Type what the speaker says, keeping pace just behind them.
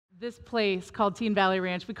This place called Teen Valley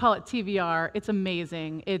Ranch, we call it TVR. It's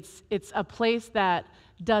amazing. It's a place that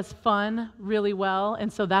does fun really well,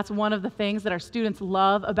 and so that's one of the things that our students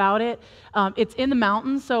love about it. It's in the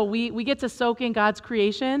mountains, so we get to soak in God's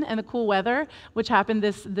creation and the cool weather, which happened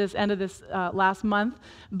this end of this last month.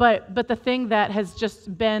 But the thing that has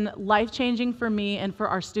just been life-changing for me and for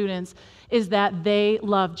our students is that they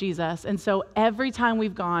love Jesus. And so every time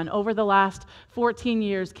we've gone over the last 14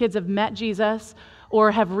 years, kids have met Jesus or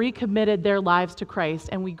have recommitted their lives to Christ,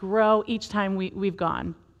 and we grow each time we've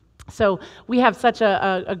gone. So we have such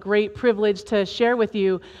a great privilege to share with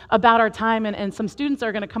you about our time, and some students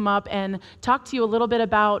are going to come up and talk to you a little bit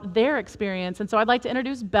about their experience. And so I'd like to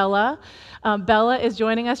introduce Bella. Bella is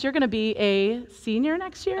joining us. You're going to be a senior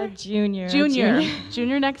next year? A junior.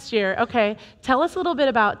 Junior next year. Okay. Tell us a little bit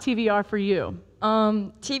about TVR for you.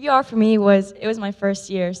 TVR for me was my first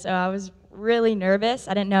year, so I was really nervous.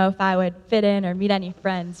 I didn't know if I would fit in or meet any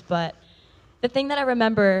friends, but the thing that I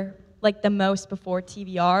remember the most before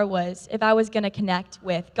TVR was if I was going to connect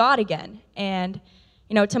with God again. And,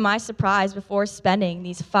 to my surprise, before spending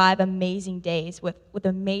these 5 amazing days with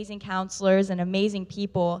amazing counselors and amazing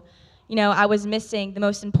people, I was missing the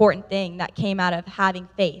most important thing that came out of having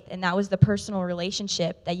faith, and that was the personal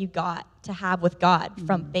relationship that you got to have with God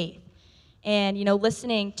from faith. And,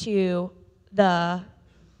 listening to the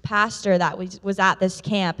pastor that was at this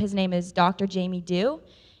camp, his name is Dr. Jamie Dew,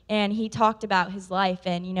 and he talked about his life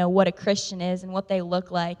and, what a Christian is and what they look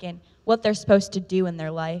like and what they're supposed to do in their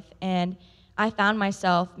life. And I found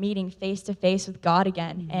myself meeting face to face with God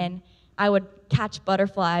again, and I would catch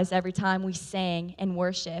butterflies every time we sang and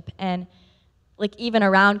worship. And even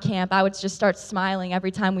around camp, I would just start smiling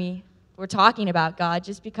every time we were talking about God,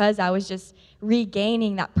 just because I was just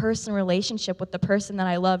regaining that personal relationship with the person that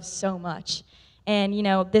I love so much. And,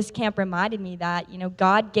 this camp reminded me that,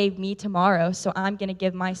 God gave me tomorrow, so I'm going to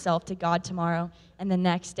give myself to God tomorrow and the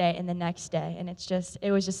next day and the next day. And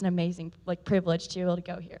it was just an amazing, privilege to be able to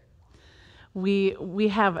go here. We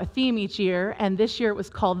have a theme each year, and this year it was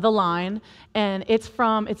called The Line, and it's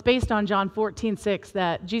based on John 14:6,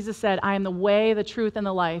 that Jesus said, "I am the way, the truth, and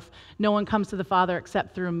the life. No one comes to the Father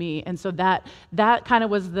except through me." And so that kind of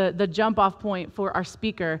was the jump-off point for our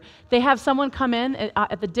speaker. They have someone come in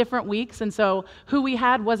at the different weeks, and so who we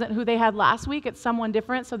had wasn't who they had last week. It's someone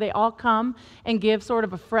different, so they all come and give sort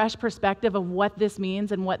of a fresh perspective of what this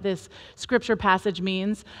means and what this scripture passage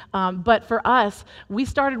means. But for us, we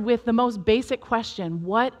started with the most basic question: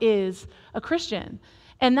 what is a Christian?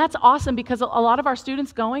 And that's awesome, because a lot of our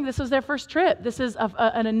students this was their first trip. This is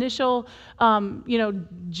an initial,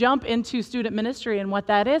 jump into student ministry and what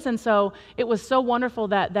that is. And so it was so wonderful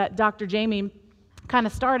that Dr. Jamie kind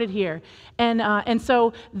of started here. And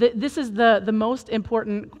so this is the most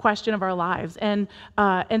important question of our lives. And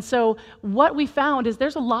so what we found is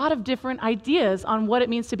there's a lot of different ideas on what it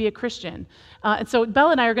means to be a Christian. And so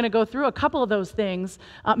Bella and I are going to go through a couple of those things,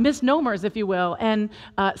 misnomers, if you will. And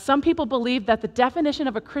some people believe that the definition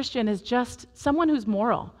of a Christian is just someone who's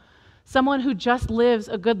moral, someone who just lives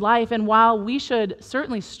a good life. And while we should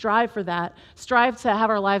certainly strive for that, strive to have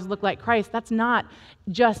our lives look like Christ, that's not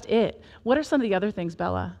just it. What are some of the other things,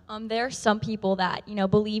 Bella? There are some people that,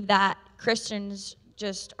 believe that Christians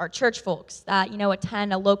just are church folks, that,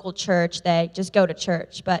 attend a local church, they just go to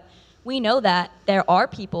church. But we know that there are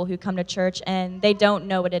people who come to church and they don't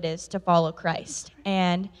know what it is to follow Christ.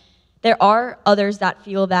 And there are others that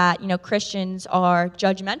feel that, Christians are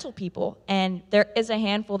judgmental people, and there is a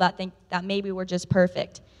handful that think that maybe we're just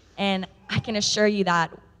perfect. And I can assure you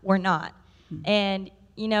that we're not. And,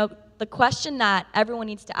 the question that everyone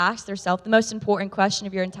needs to ask themselves, the most important question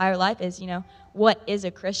of your entire life is, what is a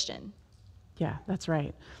Christian? Yeah, that's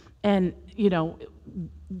right. And,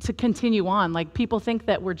 to continue on, people think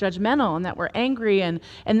that we're judgmental and that we're angry, and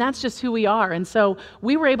that's just who we are. And so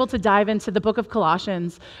we were able to dive into the book of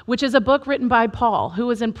Colossians, which is a book written by Paul, who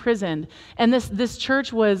was imprisoned. And this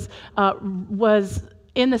church was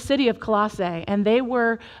in the city of Colossae, and they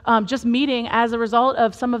were just meeting as a result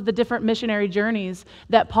of some of the different missionary journeys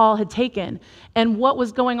that Paul had taken. And what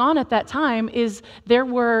was going on at that time is there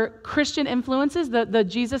were Christian influences, the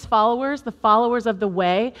Jesus followers, the followers of the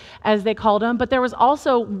way, as they called them, but there was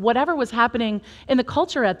also whatever was happening in the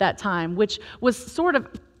culture at that time, which was sort of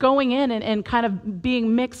going in and kind of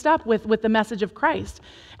being mixed up with the message of Christ.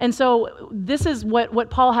 And so this is what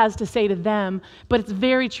Paul has to say to them, but it's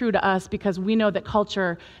very true to us, because we know that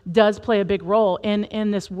culture does play a big role in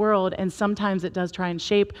this world, and sometimes it does try and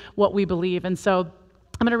shape what we believe. And so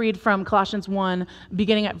I'm going to read from Colossians 1,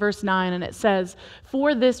 beginning at verse 9, and it says,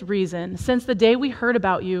 "For this reason, since the day we heard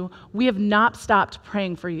about you, we have not stopped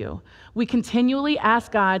praying for you. We continually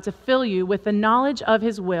ask God to fill you with the knowledge of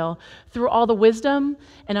his will through all the wisdom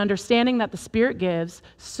and understanding that the Spirit gives,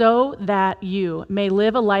 so that you may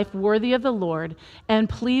live a life worthy of the Lord and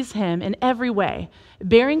please him in every way,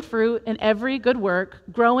 bearing fruit in every good work,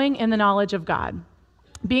 growing in the knowledge of God,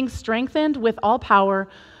 being strengthened with all power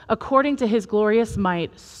according to his glorious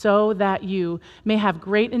might, so that you may have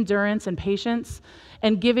great endurance and patience,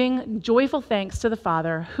 and giving joyful thanks to the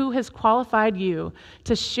Father who has qualified you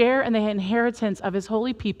to share in the inheritance of his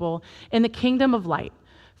holy people in the kingdom of light.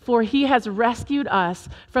 For he has rescued us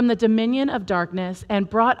from the dominion of darkness and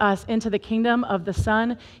brought us into the kingdom of the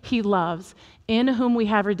Son he loves, in whom we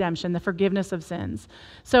have redemption, the forgiveness of sins."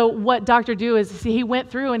 So what Dr. Du is, he went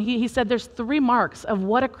through and he said there's 3 marks of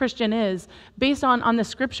what a Christian is based on the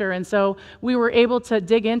scripture. And so we were able to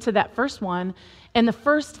dig into that first one. And the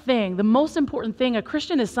first thing, the most important thing, a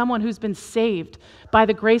Christian is someone who's been saved by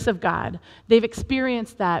the grace of God. They've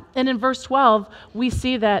experienced that. And in verse 12, we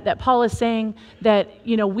see that Paul is saying that,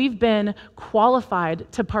 we've been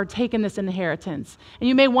qualified to partake in this inheritance. And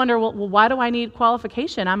you may wonder, well, why do I need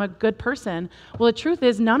qualification? I'm a good person. Well, the truth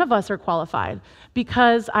is none of us are qualified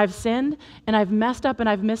because I've sinned and I've messed up and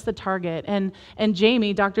I've missed the target. And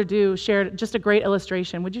Jamie, Dr. Du, shared just a great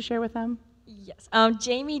illustration. Would you share with them? Yes.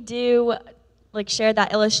 Jamie Du shared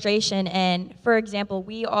that illustration, and for example,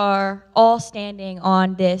 we are all standing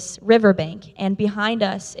on this riverbank, and behind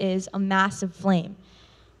us is a massive flame.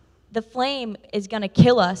 The flame is going to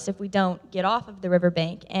kill us if we don't get off of the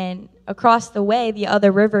riverbank, and across the way, the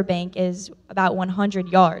other riverbank is about 100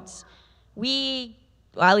 yards.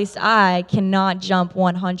 At least I cannot jump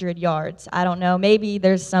 100 yards. I don't know, maybe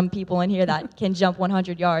there's some people in here that can jump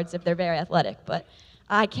 100 yards if they're very athletic, but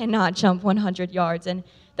I cannot jump 100 yards, and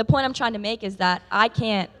the point I'm trying to make is that I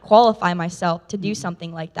can't qualify myself to do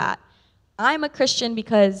something like that. I'm a Christian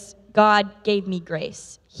because God gave me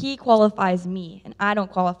grace. He qualifies me, and I don't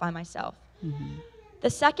qualify myself. Mm-hmm. The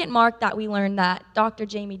second mark that we learned that Dr.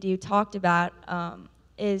 Jamie Du talked about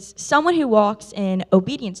is someone who walks in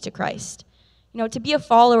obedience to Christ. To be a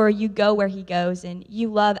follower, you go where he goes, and you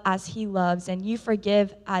love as he loves, and you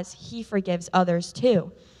forgive as he forgives others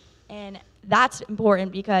too. And that's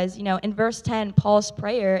important because, in verse 10, Paul's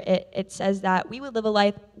prayer, it says that we would live a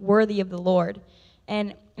life worthy of the Lord.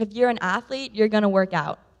 And if you're an athlete, you're going to work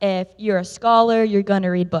out. If you're a scholar, you're going to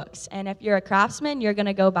read books. And if you're a craftsman, you're going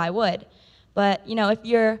to go buy wood. But, if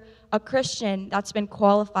you're a Christian that's been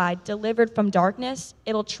qualified, delivered from darkness,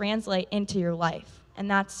 it'll translate into your life. And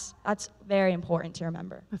that's very important to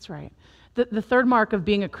remember. That's right. The third mark of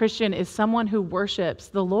being a Christian is someone who worships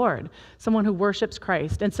the Lord, someone who worships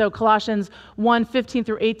Christ. And so Colossians 1:15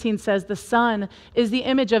 through 18 says, "The Son is the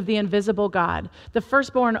image of the invisible God, the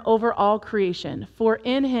firstborn over all creation. For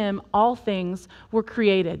in him all things were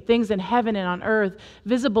created, things in heaven and on earth,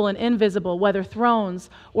 visible and invisible, whether thrones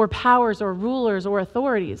or powers or rulers or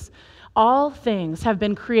authorities. All things have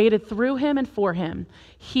been created through him and for him.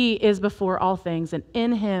 He is before all things, and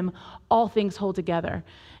in him all things hold together."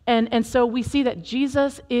 And so we see that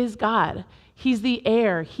Jesus is God. He's the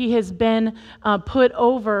heir. He has been put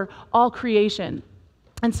over all creation.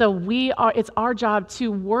 And so it's our job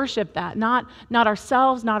to worship that, not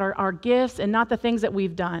ourselves, not our gifts, and not the things that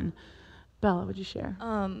we've done. Bella, would you share?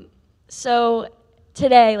 So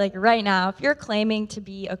today, right now, if you're claiming to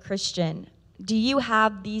be a Christian, do you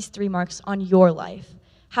have these 3 marks on your life?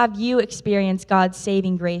 Have you experienced God's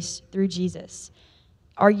saving grace through Jesus?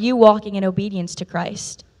 Are you walking in obedience to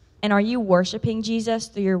Christ? And are you worshiping Jesus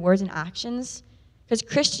through your words and actions? Because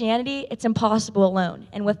Christianity, it's impossible alone.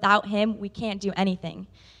 And without him, we can't do anything.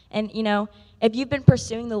 And, if you've been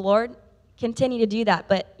pursuing the Lord, continue to do that.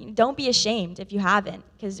 But don't be ashamed if you haven't.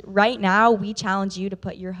 Because right now, we challenge you to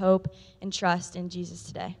put your hope and trust in Jesus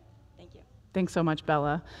today. Thank you. Thanks so much,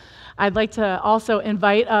 Bella. I'd like to also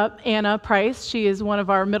invite up Anna Price. She is one of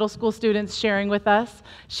our middle school students sharing with us.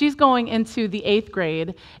 She's going into the 8th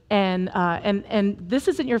grade, and this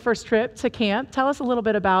isn't your first trip to camp. Tell us a little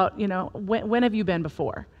bit about, when have you been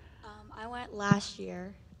before? I went last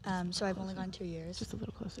year, so I've only gone 2 years. Just a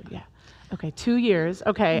little closer, yeah. Okay, 2 years.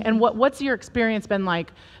 Okay, and what's your experience been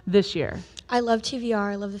like this year? I love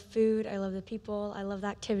TVR. I love the food. I love the people. I love the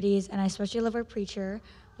activities, and I especially love our preacher,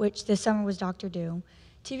 which this summer was Dr. Du.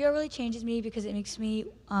 TVR really changes me because it makes me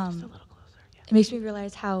Just a little closer, yeah. It makes me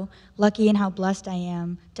realize how lucky and how blessed I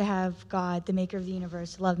am to have God, the maker of the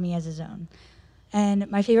universe, love me as his own. And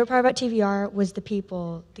my favorite part about TVR was the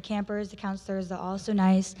people, the campers, the counselors. They're all so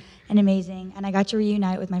nice and amazing. And I got to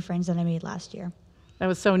reunite with my friends that I made last year. That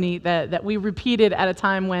was so neat that we repeated at a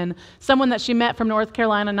time when someone that she met from North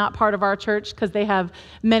Carolina, not part of our church, because they have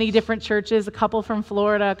many different churches, a couple from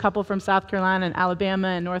Florida, a couple from South Carolina and Alabama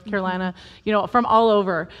and North Carolina, from all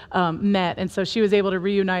over met. And so she was able to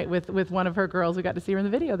reunite with one of her girls. We got to see her in the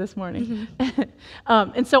video this morning.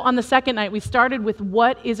 And so on the second night, we started with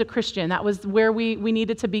what is a Christian? That was where we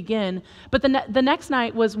needed to begin. But the next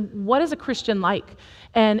night was, what is a Christian like?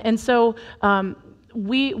 And so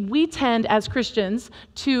we tend as Christians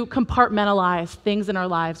to compartmentalize things in our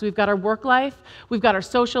lives. We've got our work life, we've got our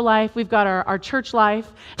social life, we've got our church life,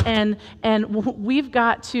 and we've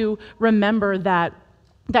got to remember that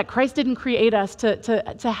Christ didn't create us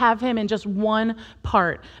to have him in just one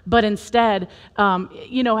part, but instead,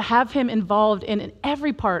 have him involved in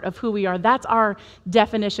every part of who we are. That's our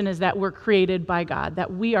definition, is that we're created by God,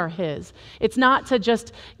 that we are his. It's not to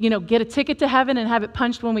just, get a ticket to heaven and have it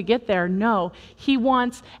punched when we get there. No, he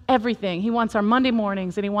wants everything. He wants our Monday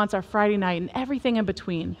mornings, and he wants our Friday night, and everything in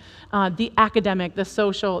between, the academic, the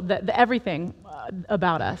social, the everything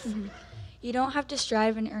about us. Mm-hmm. You don't have to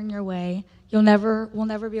strive and earn your way. We'll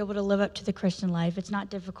never be able to live up to the Christian life. It's not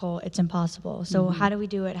difficult, it's impossible. So how do we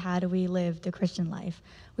do it? How do we live the Christian life?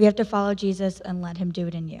 We have to follow Jesus and let him do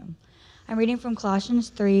it in you. I'm reading from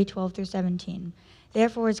Colossians 3:12-17.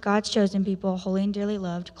 Therefore, as God's chosen people, holy and dearly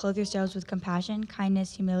loved, clothe yourselves with compassion,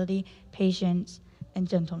 kindness, humility, patience, and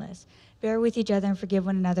gentleness. Bear with each other and forgive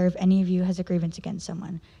one another if any of you has a grievance against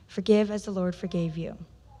someone. Forgive as the Lord forgave you.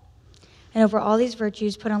 And over all these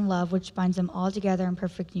virtues put on love, which binds them all together in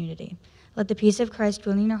perfect unity. Let the peace of Christ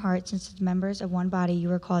dwell in your hearts, since as members of one body you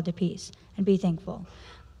are called to peace, and be thankful.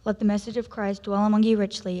 Let the message of Christ dwell among you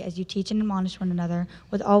richly as you teach and admonish one another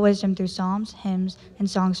with all wisdom through psalms, hymns, and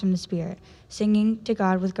songs from the Spirit, singing to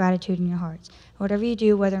God with gratitude in your hearts. And whatever you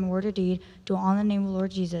do, whether in word or deed, do all in the name of the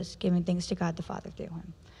Lord Jesus, giving thanks to God the Father through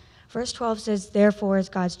him. Verse 12 says, therefore, as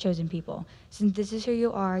God's chosen people. Since this is who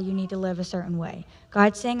you are, you need to live a certain way.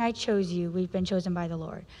 God's saying, I chose you. We've been chosen by the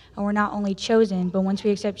Lord. And we're not only chosen, but once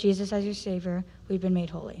we accept Jesus as your Savior, we've been made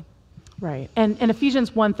holy. Right. And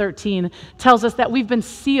Ephesians 1:13 tells us that we've been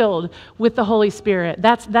sealed with the Holy Spirit.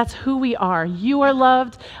 That's who we are. You are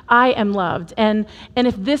loved. I am loved. And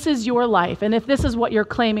if this is your life, and if this is what you're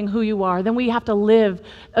claiming who you are, then we have to live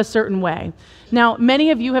a certain way. Now,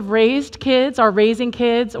 many of you have raised kids, are raising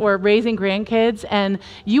kids, or raising grandkids, and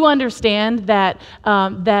you understand that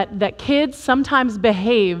kids sometimes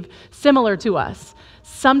behave similar to us.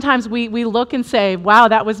 Sometimes we look and say, wow,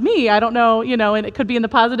 that was me. I don't know, and it could be in the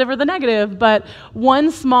positive or the negative. But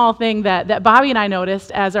one small thing that Bobby and I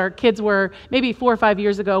noticed as our kids were maybe 4 or 5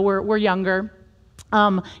 years ago, were younger.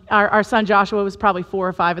 Our son Joshua was probably 4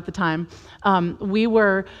 or 5 at the time.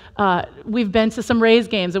 We've been to some Rays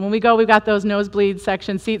games, and when we go, we've got those nosebleed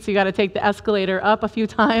section seats, so you got to take the escalator up a few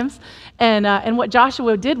times. And what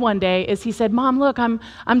Joshua did one day is he said, Mom, look, I'm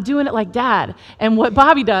doing it like Dad. And what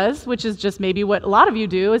Bobby does, which is just maybe what a lot of you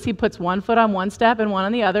do, is he puts one foot on one step and one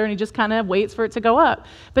on the other, and he just kind of waits for it to go up.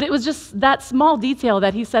 But it was just that small detail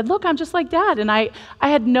that he said, look, I'm just like Dad. And I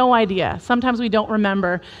had no idea. Sometimes we don't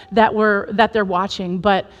remember that they're watching,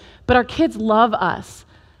 but our kids love us.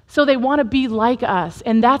 So they want to be like us.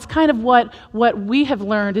 And that's kind of what we have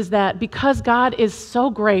learned, is that because God is so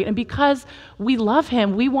great and because we love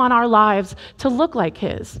him, we want our lives to look like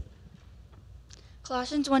his.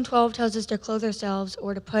 Colossians 1:12 tells us to clothe ourselves,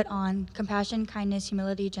 or to put on compassion, kindness,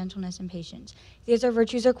 humility, gentleness, and patience. These are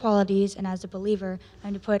virtues or qualities, and as a believer,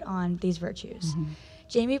 I'm to put on these virtues. Mm-hmm.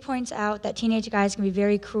 Jamie points out that teenage guys can be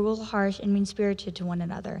very cruel, harsh, and mean-spirited to one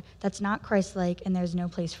another. That's not Christ-like, and there's no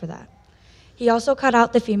place for that. He also cut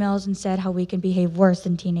out the females and said how we can behave worse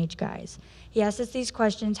than teenage guys. He asked us these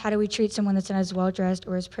questions: how do we treat someone that's not as well-dressed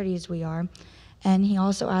or as pretty as we are? And he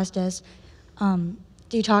also asked us,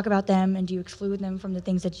 do you talk about them and do you exclude them from the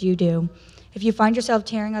things that you do? If you find yourself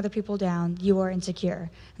tearing other people down, you are insecure.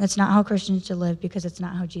 And that's not how Christians should live, because it's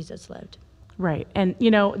not how Jesus lived. Right. And,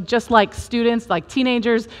 just like students, like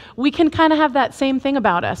teenagers, we can kind of have that same thing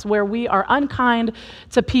about us, where we are unkind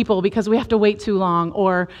to people because we have to wait too long,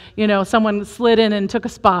 or, someone slid in and took a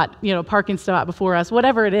spot, parking spot before us,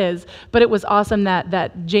 whatever it is. But it was awesome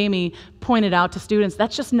that Jamie pointed out to students,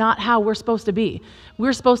 that's just not how we're supposed to be.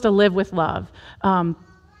 We're supposed to live with love.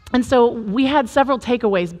 And so we had several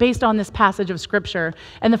takeaways based on this passage of Scripture.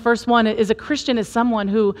 And the first one is, a Christian is someone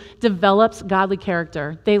who develops godly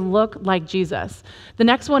character. They look like Jesus. The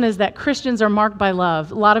next one is that Christians are marked by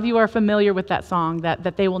love. A lot of you are familiar with that song,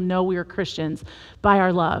 that they will know we are Christians by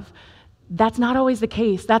our love. That's not always the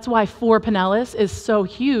case. That's why For Pinellas is so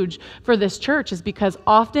huge for this church, is because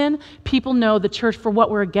often people know the church for what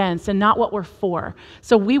we're against and not what we're for.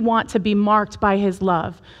 So we want to be marked by his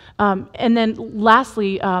love. And then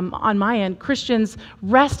lastly, on my end, Christians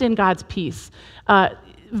rest in God's peace.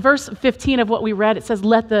 Verse 15 of what we read, it says,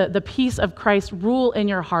 let the peace of Christ rule in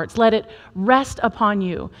your hearts. Let it rest upon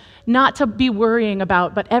you. Not to be worrying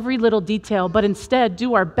about, but every little detail, but instead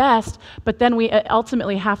do our best, but then we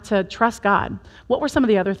ultimately have to trust God. What were some of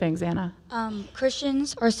the other things, Anna?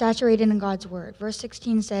 Christians are saturated in God's word. Verse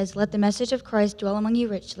 16 says, let the message of Christ dwell among you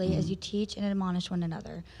richly as you teach and admonish one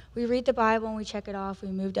another. We read the Bible and we check it off, we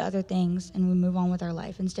move to other things, and we move on with our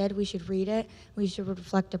life. Instead, we should read it, we should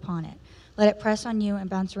reflect upon it. Let it press on you and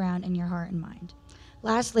bounce around in your heart and mind.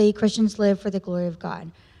 Lastly, Christians live for the glory of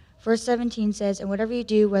God. Verse 17 says, and whatever you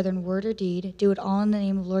do, whether in word or deed, do it all in the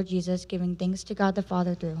name of the Lord Jesus, giving thanks to God the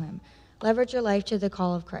Father through him. Leverage your life to the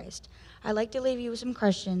call of Christ. I'd like to leave you with some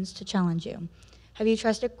questions to challenge you. Have you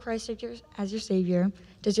trusted Christ as your Savior?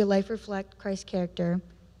 Does your life reflect Christ's character?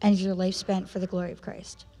 And is your life spent for the glory of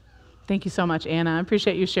Christ? Thank you so much, Anna. I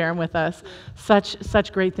appreciate you sharing with us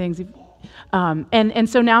such great things. And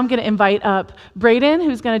so now I'm going to invite up Braden,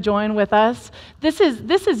 who's going to join with us. This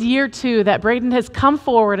is year 2 that Braden has come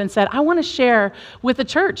forward and said, I want to share with the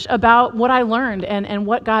church about what I learned and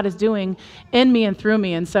what God is doing in me and through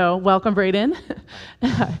me. And so welcome, Braden.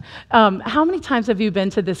 How many times have you been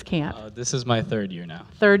to this camp? This is my 3rd year now.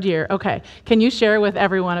 3rd year, okay. Can you share with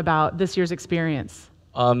everyone about this year's experience?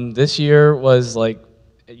 This year was like,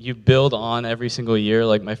 you build on every single year.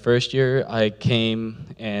 Like my first year, I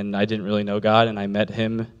came and I didn't really know God, and I met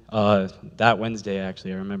him that Wednesday,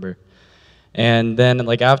 actually, I remember. And then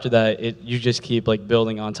like after that, you just keep like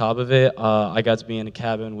building on top of it. I got to be in a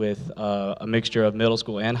cabin with a mixture of middle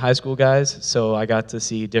school and high school guys, so I got to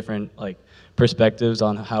see different like perspectives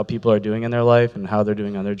on how people are doing in their life and how they're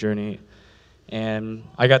doing on their journey. And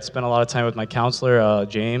I got to spend a lot of time with my counselor,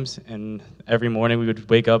 James, and every morning we would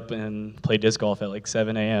wake up and play disc golf at like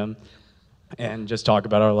 7 a.m. and just talk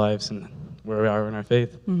about our lives and where we are in our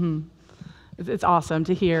faith. Mm-hmm. It's awesome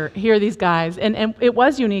to hear these guys. And it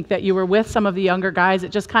was unique that you were with some of the younger guys.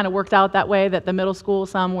 It just kind of worked out that way, that the middle school,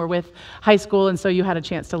 some were with high school, and so you had a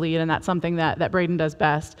chance to lead, and that's something that Braden does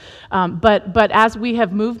best. But as we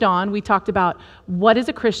have moved on, we talked about what is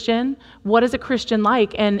a Christian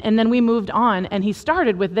like, and then we moved on, and he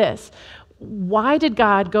started with this. Why did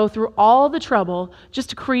God go through all the trouble just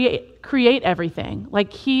to create everything?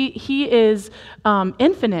 Like he is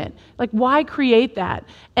infinite. Like why create that?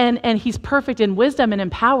 And he's perfect in wisdom and in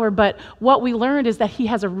power, but what we learned is that he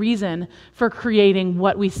has a reason for creating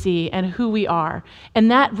what we see and who we are. And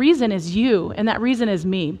that reason is you, and that reason is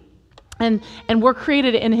me. And we're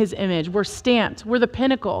created in his image. We're stamped. We're the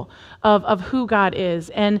pinnacle of who God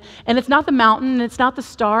is. And it's not the mountain, and it's not the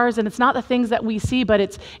stars, and it's not the things that we see, but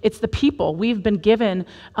it's the people. We've been given,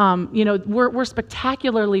 we're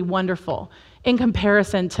spectacularly wonderful in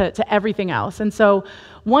comparison to everything else. And so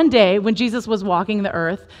one day when Jesus was walking the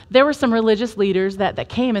earth, there were some religious leaders that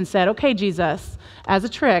came and said, okay, Jesus, as a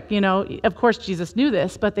trick, of course Jesus knew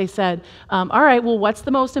this, but they said, all right, well, what's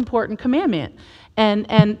the most important commandment?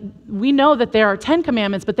 And we know that there are 10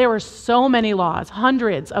 commandments, but there were so many laws,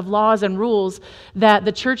 hundreds of laws and rules that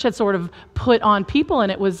the church had sort of put on people,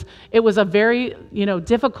 and it was a very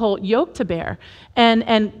difficult yoke to bear.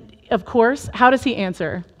 And of course, how does he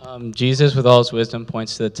answer? Jesus, with all his wisdom,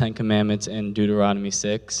 points to the 10 commandments in Deuteronomy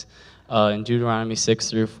 6. In Deuteronomy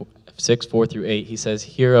 6:4-8, he says,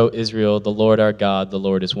 "Hear, O Israel, the Lord our God, the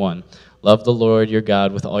Lord is one. Love the Lord your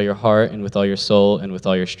God with all your heart and with all your soul and with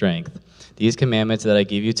all your strength. These commandments that I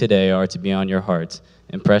give you today are to be on your hearts.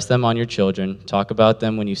 Impress them on your children. Talk about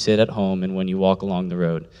them when you sit at home and when you walk along the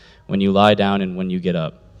road, when you lie down and when you get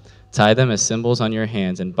up. Tie them as symbols on your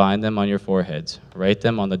hands and bind them on your foreheads. Write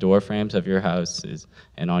them on the door frames of your houses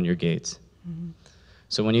and on your gates." Mm-hmm.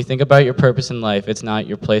 So when you think about your purpose in life, it's not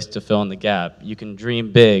your place to fill in the gap. You can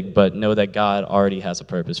dream big, but know that God already has a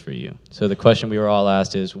purpose for you. So the question we were all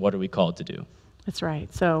asked is, what are we called to do? That's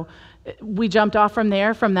right. So we jumped off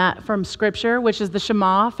from Scripture, which is the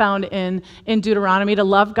Shema found in Deuteronomy, to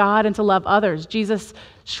love God and to love others. Jesus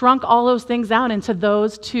shrunk all those things down into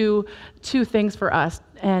those two things for us.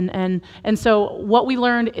 And so what we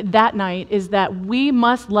learned that night is that we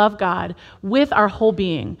must love God with our whole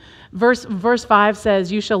being. Verse 5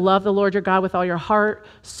 says, "You shall love the Lord your God with all your heart,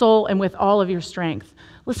 soul, and with all of your strength."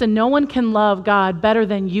 Listen, no one can love God better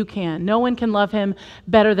than you can. No one can love him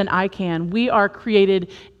better than I can. We are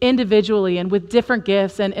created individually and with different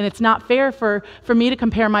gifts, and it's not fair for me to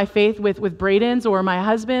compare my faith with Braden's or my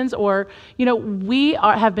husband's, or, we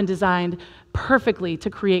have been designed perfectly to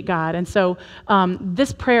create God. And so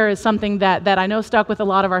this prayer is something that I know stuck with a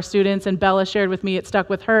lot of our students, and Bella shared with me it stuck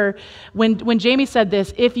with her. When Jamie said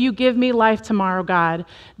this, if you give me life tomorrow, God,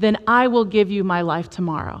 then I will give you my life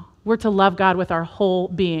tomorrow. We're to love God with our whole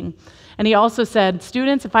being. And he also said,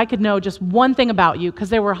 students, if I could know just one thing about you,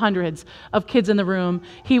 because there were hundreds of kids in the room,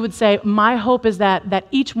 he would say, my hope is that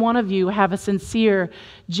each one of you have a sincere,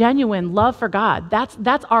 genuine love for God.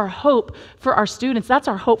 That's our hope for our students. That's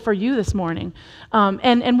our hope for you this morning.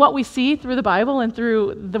 And what we see through the Bible and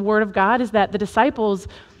through the Word of God is that the disciples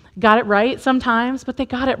got it right sometimes, but they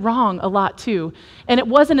got it wrong a lot too. And it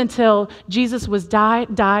wasn't until Jesus was died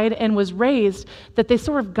and was raised that they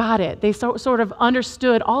sort of got it. They sort of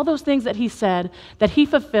understood all those things that he said, that he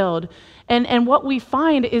fulfilled. And what we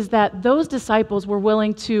find is that those disciples were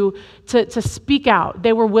willing to speak out.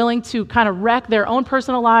 They were willing to kind of wreck their own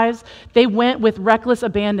personal lives. They went with reckless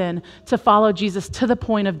abandon to follow Jesus to the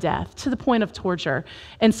point of death, to the point of torture.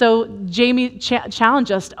 And so Jamie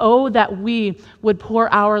challenged us, that we would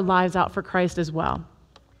pour our lives out for Christ as well.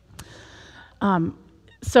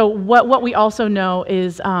 So what we also know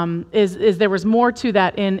is there was more to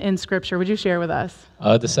that in Scripture. Would you share with us?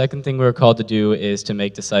 The second thing we're called to do is to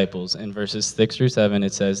make disciples. In verses 6 through 7,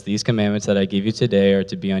 it says, these commandments that I give you today are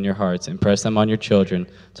to be on your hearts. Impress them on your children.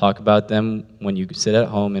 Talk about them when you sit at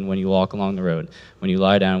home and when you walk along the road, when you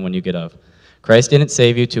lie down, when you get up. Christ didn't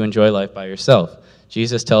save you to enjoy life by yourself.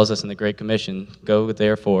 Jesus tells us in the Great Commission, go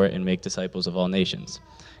therefore and make disciples of all nations.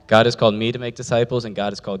 God has called me to make disciples, and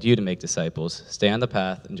God has called you to make disciples. Stay on the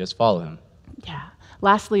path and just follow him. Yeah.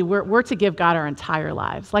 Lastly, we're to give God our entire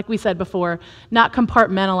lives. Like we said before, not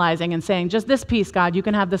compartmentalizing and saying, just this piece, God, you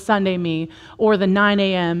can have the Sunday me or the 9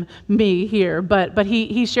 a.m. me here. But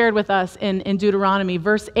he shared with us in Deuteronomy,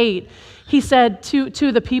 verse 8, he said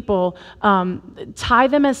to the people, tie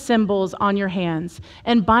them as symbols on your hands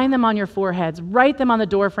and bind them on your foreheads. Write them on the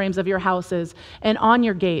doorframes of your houses and on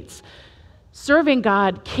your gates. Serving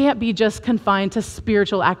God can't be just confined to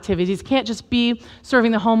spiritual activities. It can't just be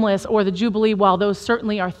serving the homeless or the Jubilee, while those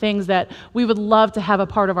certainly are things that we would love to have a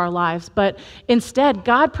part of our lives. But instead,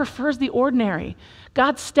 God prefers the ordinary.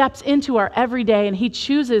 God steps into our everyday, and he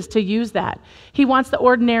chooses to use that. He wants the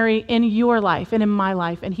ordinary in your life and in my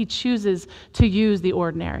life, and he chooses to use the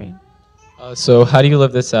ordinary. So how do you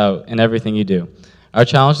live this out in everything you do? Our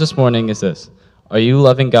challenge this morning is this. Are you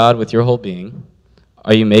loving God with your whole being?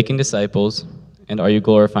 Are you making disciples, and are you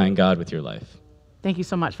glorifying God with your life? Thank you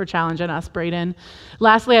so much for challenging us, Braden.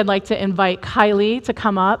 Lastly, I'd like to invite Kylie to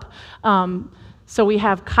come up. So we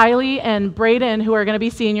have Kylie and Braden, who are going to be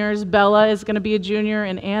seniors. Bella is going to be a junior,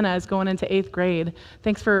 and Anna is going into 8th grade.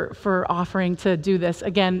 Thanks for offering to do this.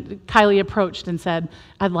 Again, Kylie approached and said,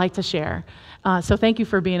 I'd like to share. So thank you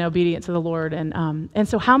for being obedient to the Lord. And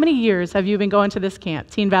so how many years have you been going to this camp,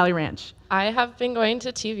 Teen Valley Ranch? I have been going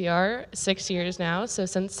to TVR 6 years now, so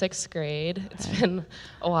since 6th grade. It's been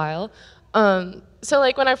a while. So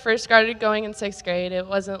like when I first started going in 6th grade, it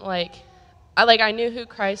wasn't like I knew who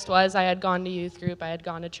Christ was. I had gone to youth group, I had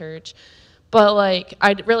gone to church, but like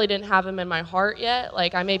I really didn't have him in my heart yet.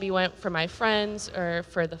 Like I maybe went for my friends or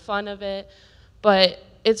for the fun of it, but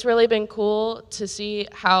it's really been cool to see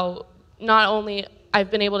how not only I've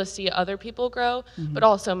been able to see other people grow, but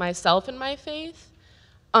also myself in my faith.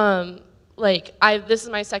 This is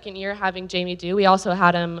my second year having Jamie do. We also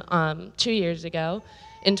had him 2 years ago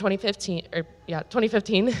in 2015.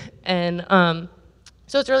 And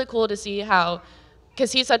so it's really cool to see how,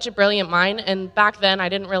 because he's such a brilliant mind, and back then I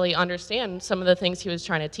didn't really understand some of the things he was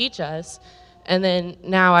trying to teach us. And then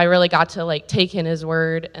now I really got to take in his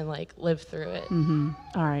word and live through it.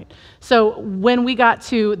 All right. So when we got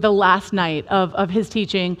to the last night of his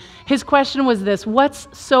teaching, his question was this: what's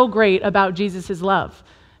so great about Jesus' love?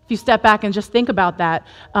 If you step back and just think about that,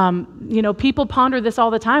 people ponder this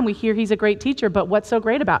all the time. We hear he's a great teacher, but what's so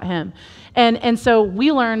great about him? And so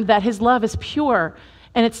we learned that his love is pure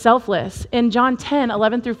and it's selfless. In John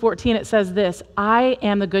 10:11-14, it says this: I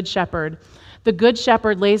am the good shepherd. The good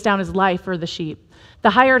shepherd lays down his life for the sheep.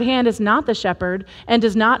 The hired hand is not the shepherd and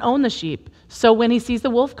does not own the sheep. So when he sees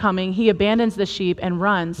the wolf coming, he abandons the sheep and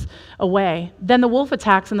runs away. Then the wolf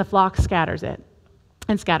attacks and the flock scatters it.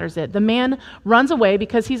 The man runs away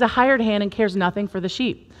because he's a hired hand and cares nothing for the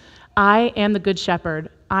sheep. I am the good shepherd.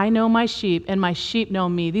 I know my sheep, and my sheep know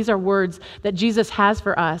me. These are words that Jesus has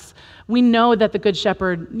for us. We know that the good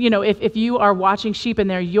shepherd, if you are watching sheep and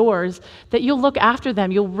they're yours, that you'll look after them.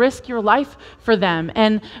 You'll risk your life for them.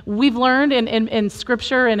 And we've learned in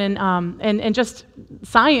Scripture and in just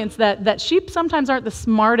science that sheep sometimes aren't the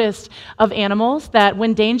smartest of animals, that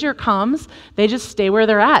when danger comes, they just stay where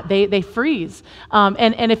they're at. They freeze.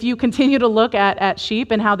 And if you continue to look at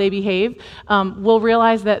sheep and how they behave, we'll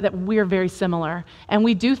realize that we're very similar. And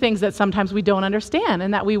we do things that sometimes we don't understand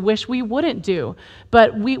and that we wish we wouldn't do.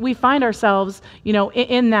 But we find ourselves,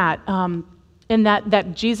 in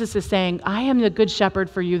that Jesus is saying, I am the good shepherd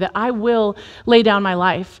for you, that I will lay down my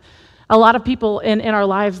life. A lot of people in our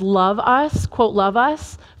lives love us, quote, love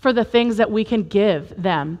us, for the things that we can give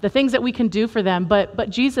them, the things that we can do for them. But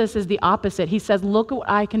Jesus is the opposite. He says, look at what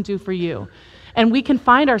I can do for you. And we can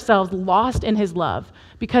find ourselves lost in his love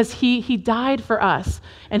because he died for us.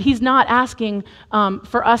 And he's not asking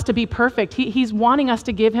for us to be perfect. He's wanting us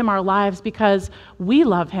to give him our lives because we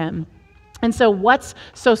love him. And so what's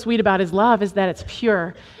so sweet about his love is that it's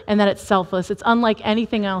pure and that it's selfless. It's unlike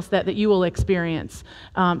anything else that you will experience.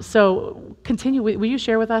 So continue. Will you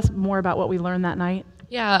share with us more about what we learned that night?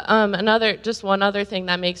 Yeah, one other thing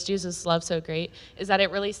that makes Jesus' love so great is that it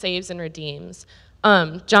really saves and redeems.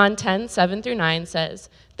 John 10:7-9 says,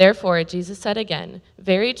 "Therefore Jesus said again,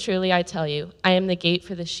 very truly I tell you, I am the gate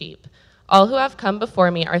for the sheep. All who have come before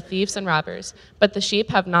me are thieves and robbers, but the sheep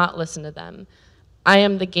have not listened to them. I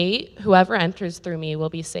am the gate. Whoever enters through me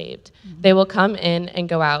will be saved. They will come in and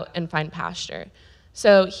go out and find pasture."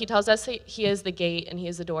 So he tells us that he is the gate and he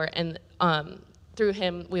is the door, and through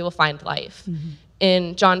him we will find life.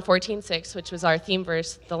 In John 14:6, which was our theme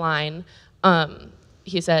verse, the line,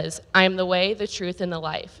 he says, "I am the way, the truth, and the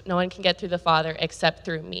life. No one can get through the Father except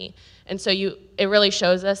through me." And so it really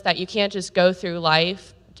shows us that you can't just go through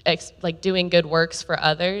life like doing good works for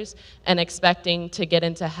others and expecting to get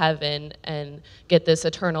into heaven and get this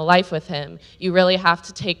eternal life with him. You really have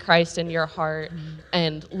to take Christ in your heart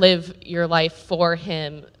and live your life for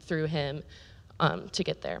him, through him, to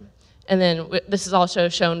get there. And then this is also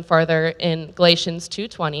shown farther in Galatians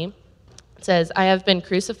 2:20. It says, "I have been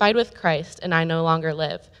crucified with Christ, and I no longer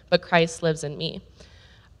live, but Christ lives in me.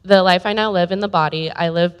 The life I now live in the body, I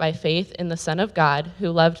live by faith in the Son of God, who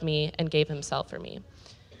loved me and gave himself for me."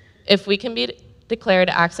 If we can be declared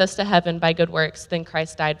access to heaven by good works, then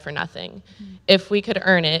Christ died for nothing. If we could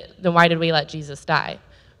earn it, then why did we let Jesus die?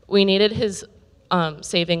 We needed his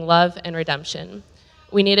saving love and redemption.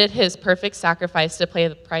 We needed his perfect sacrifice to pay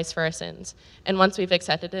the price for our sins. And once we've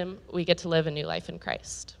accepted him, we get to live a new life in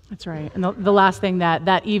Christ. That's right. And the last thing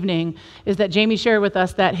that evening is that Jamie shared with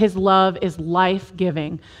us that his love is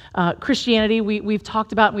life-giving. Christianity, we've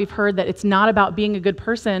talked about and we've heard that it's not about being a good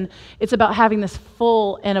person. It's about having this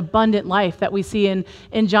full and abundant life that we see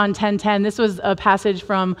in John 10:10. This was a passage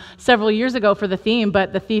from several years ago for the theme,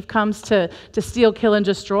 but the thief comes to steal, kill, and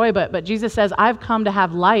destroy. But Jesus says, I've come to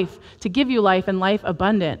have life, to give you life and life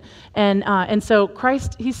abundant. And so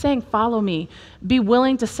Christ, he's saying, follow me. Be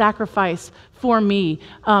willing to sacrifice for me.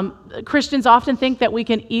 Christians often think that we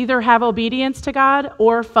can either have obedience to God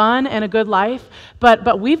or fun and a good life,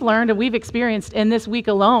 but we've learned and we've experienced in this week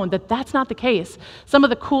alone that that's not the case. Some of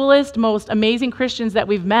the coolest, most amazing Christians that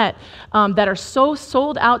we've met that are so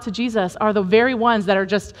sold out to Jesus are the very ones that are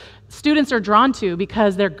just students are drawn to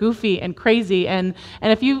because they're goofy and crazy. And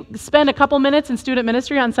if you spend a couple minutes in student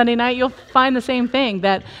ministry on Sunday night, you'll find the same thing,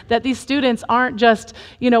 that these students aren't just,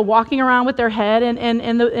 walking around with their head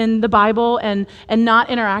in the Bible and not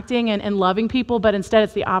interacting and loving people, but instead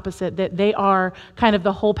it's the opposite, that they are kind of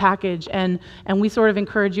the whole package. And we sort of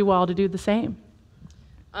encourage you all to do the same.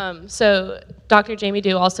 So Dr. Jamie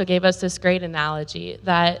Dew also gave us this great analogy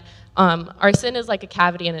that our sin is like a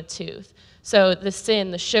cavity in a tooth. So the sin,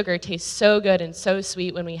 the sugar, tastes so good and so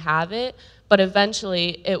sweet when we have it, but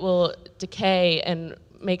eventually it will decay and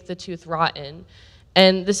make the tooth rotten.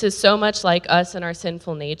 And this is so much like us and our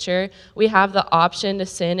sinful nature. We have the option to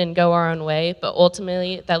sin and go our own way, but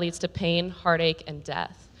ultimately that leads to pain, heartache, and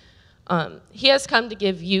death. He has come to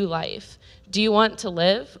give you life. Do you want to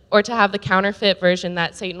live or to have the counterfeit version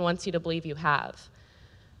that Satan wants you to believe you have?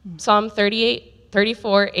 Psalm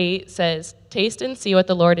 34:8 says, "Taste and see that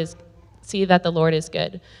the Lord is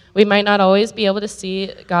good." We might not always be able to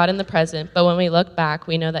see God in the present, but when we look back,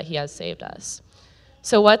 we know that he has saved us.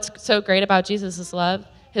 So what's so great about Jesus' love?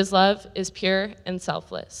 His love is pure and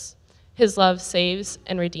selfless. His love saves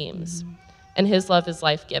and redeems, and his love is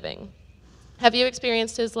life-giving. Have you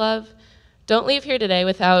experienced his love? Don't leave here today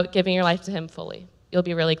without giving your life to him fully. You'll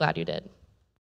be really glad you did.